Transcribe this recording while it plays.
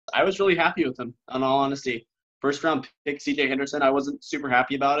I was really happy with him, in all honesty. First round pick CJ Henderson, I wasn't super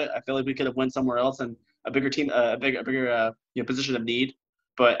happy about it. I feel like we could have went somewhere else and a bigger team, a bigger position of need.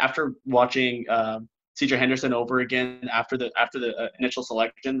 But after watching CJ Henderson over again after the initial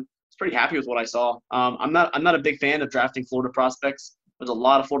selection, I was pretty happy with what I saw. I'm not a big fan of drafting Florida prospects. There's a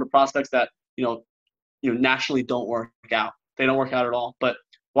lot of Florida prospects that nationally don't work out. They don't work out at all. But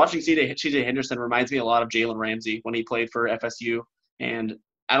watching CJ Henderson reminds me a lot of Jalen Ramsey when he played for FSU, and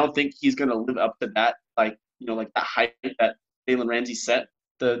I don't think he's going to live up to that, like that hype that Jalen Ramsey set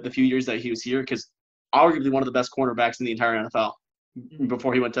the few years that he was here, because arguably one of the best cornerbacks in the entire NFL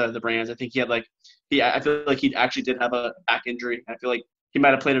before he went to the Brands. I think I feel like he actually did have a back injury. I feel like he might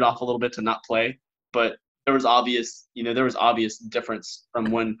have played it off a little bit to not play, but there was obvious difference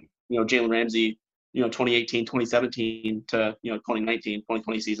from when Jalen Ramsey 2018, 2017 to 2019,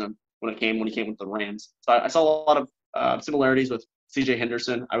 2020 season when he came with the Rams. So I saw a lot of similarities with CJ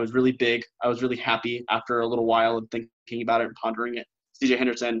Henderson. I was really happy after a little while of thinking about it and pondering it. CJ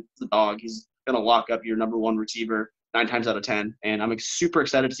Henderson is a dog. He's going to lock up your number one receiver 9 times out of 10. And I'm super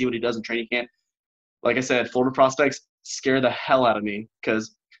excited to see what he does in training camp. Like I said, Florida prospects scare the hell out of me,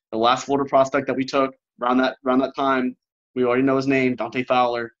 because the last Florida prospect that we took around that time, we already know his name, Dante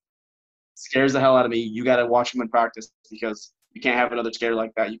Fowler, scares the hell out of me. You got to watch him in practice, because you can't have another scare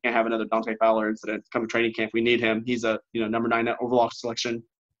like that. You can't have another Dante Fowler incident come to training camp. We need him. He's a number 9 overall selection.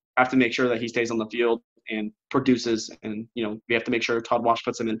 Have to make sure that he stays on the field and produces, and we have to make sure Todd Wash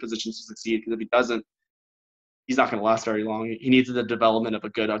puts him in positions to succeed, because if he doesn't, he's not going to last very long. He needs the development of a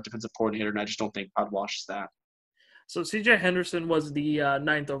good defensive coordinator, and I just don't think Todd Wash is that. So CJ Henderson was the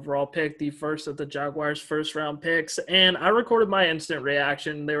 9th overall pick, the first of the Jaguars' first-round picks, and I recorded my instant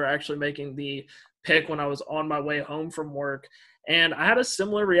reaction. They were actually making the pick when I was on my way home from work, and I had a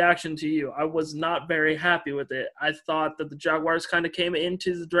similar reaction to you. I was not very happy with it. I thought that the Jaguars kind of came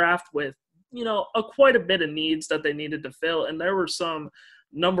into the draft with, quite a bit of needs that they needed to fill, and there were some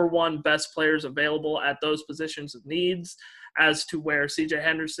number one best players available at those positions of needs, as to where CJ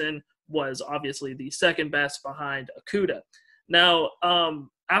Henderson was obviously the second best behind Okudah. Now,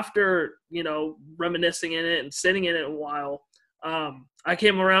 after, reminiscing in it and sitting in it a while, I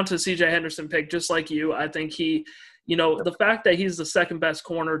came around to CJ Henderson Pick just like you. I think he, the fact that he's the second best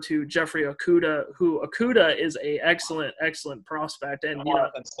corner to Jeffrey Okudah, who Okudah is a excellent, excellent prospect. And,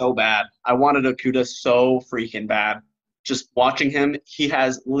 so bad. I wanted Okudah so freaking bad. Just watching him, he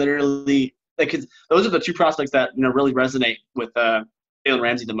has literally, those are the two prospects that, really resonate with Jalen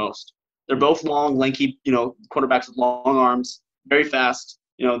Ramsey the most. They're both long, lanky, quarterbacks with long arms, very fast.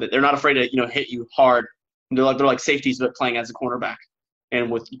 They're not afraid to, hit you hard. And they're like safeties, but playing as a cornerback, and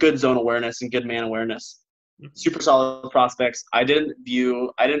with good zone awareness and good man awareness. Super solid prospects. I didn't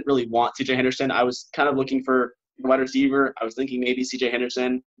really want CJ Henderson. I was kind of looking for a wide receiver. I was thinking maybe CJ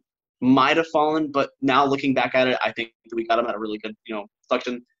Henderson might have fallen, but now looking back at it, I think we got him at a really good,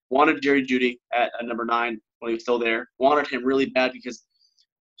 selection. Wanted Jerry Jeudy at number 9 when he was still there. Wanted him really bad because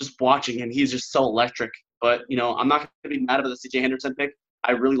just watching him, he's just so electric. But, I'm not going to be mad about the CJ Henderson pick.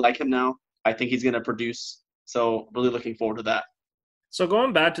 I really like him now. I think he's going to produce. So really looking forward to that. So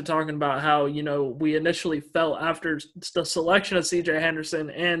going back to talking about how, we initially felt after the selection of CJ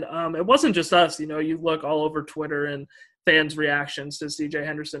Henderson, and it wasn't just us, you look all over Twitter and fans' reactions to CJ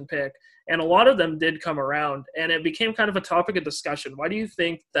Henderson pick, and a lot of them did come around, and it became kind of a topic of discussion. Why do you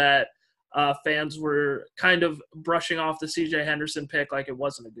think that fans were kind of brushing off the CJ Henderson pick like it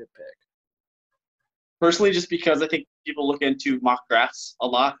wasn't a good pick? Personally, just because I think people look into mock drafts a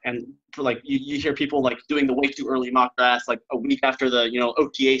lot, and you hear people doing the way too early mock drafts a week after the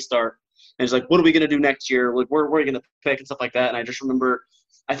OTA start, and it's what are we going to do next year? Where are we going to pick and stuff like that? And I just remember,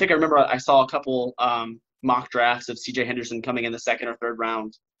 I saw a couple mock drafts of CJ Henderson coming in the 2nd or 3rd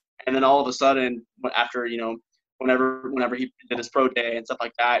round, and then all of a sudden after whenever he did his pro day and stuff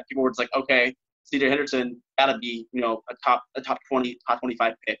like that, people were just okay, CJ Henderson gotta be a top 20, top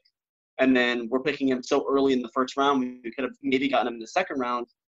 25 pick. And then we're picking him so early in the 1st round, we could have maybe gotten him in the 2nd round.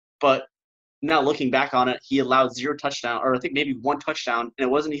 But now looking back on it, he allowed 0 touchdown, or I think maybe 1 touchdown, and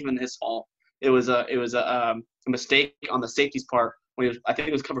it wasn't even his fault. It was a mistake on the safety's part. I think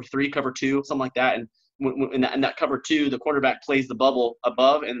it was cover 3, cover 2, something like that. And in that cover 2, the quarterback plays the bubble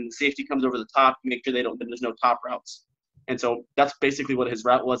above, and the safety comes over the top to make sure there's no top routes. And so that's basically what his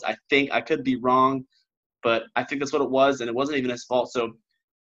route was. I think I could be wrong, but I think that's what it was, and it wasn't even his fault. So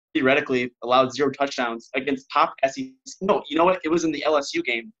theoretically allowed 0 touchdowns against top SEC. No, you know what? It was in the LSU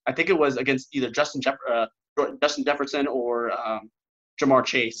game. I think it was against either Justin Jefferson or Jamar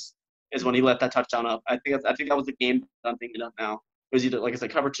Chase is when he let that touchdown up. I think that was the game that I'm thinking of now. It was either, like I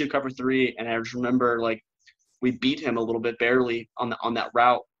said, cover 2, cover 3, and I just remember we beat him a little bit barely on that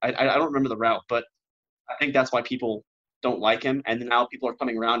route, I don't remember the route, but I think that's why people don't like him. And now people are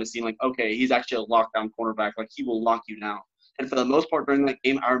coming around and seeing like, okay, he's actually a lockdown cornerback. Like he will lock you down. And for the most part during that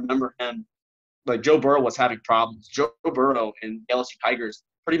game, I remember him like Joe Burrow was having problems. Joe Burrow and LSU Tigers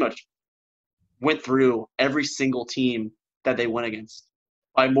pretty much went through every single team that they went against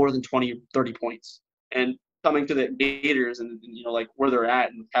by more than 20, 30 points. And coming to the Gators and like where they're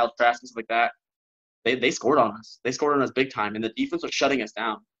at and Kyle Trask and stuff like that, they scored on us. They scored on us big time, and the defense was shutting us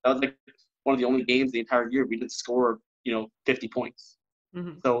down. That was like one of the only games the entire year we didn't score 50 points.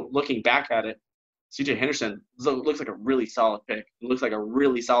 Mm-hmm. So looking back at it, CJ Henderson looks like a really solid pick. It looks like a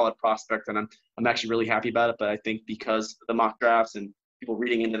really solid prospect, and I'm actually really happy about it. But I think because the mock drafts and people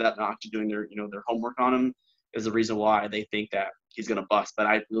reading into that and actually doing their their homework on him is the reason why they think that he's going to bust. But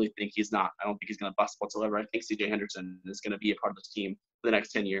I really think he's not. I don't think he's going to bust whatsoever. I think CJ Henderson is going to be a part of this team for the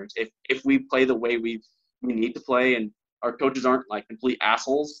next 10 years. If we play the way we need to play and our coaches aren't like complete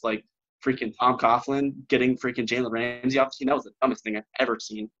assholes, like freaking Tom Coughlin getting freaking Jalen Ramsey off the team, that was the dumbest thing I've ever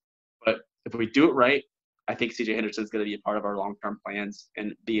seen. But if we do it right, I think CJ Henderson is going to be a part of our long-term plans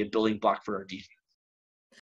and be a building block for our defense.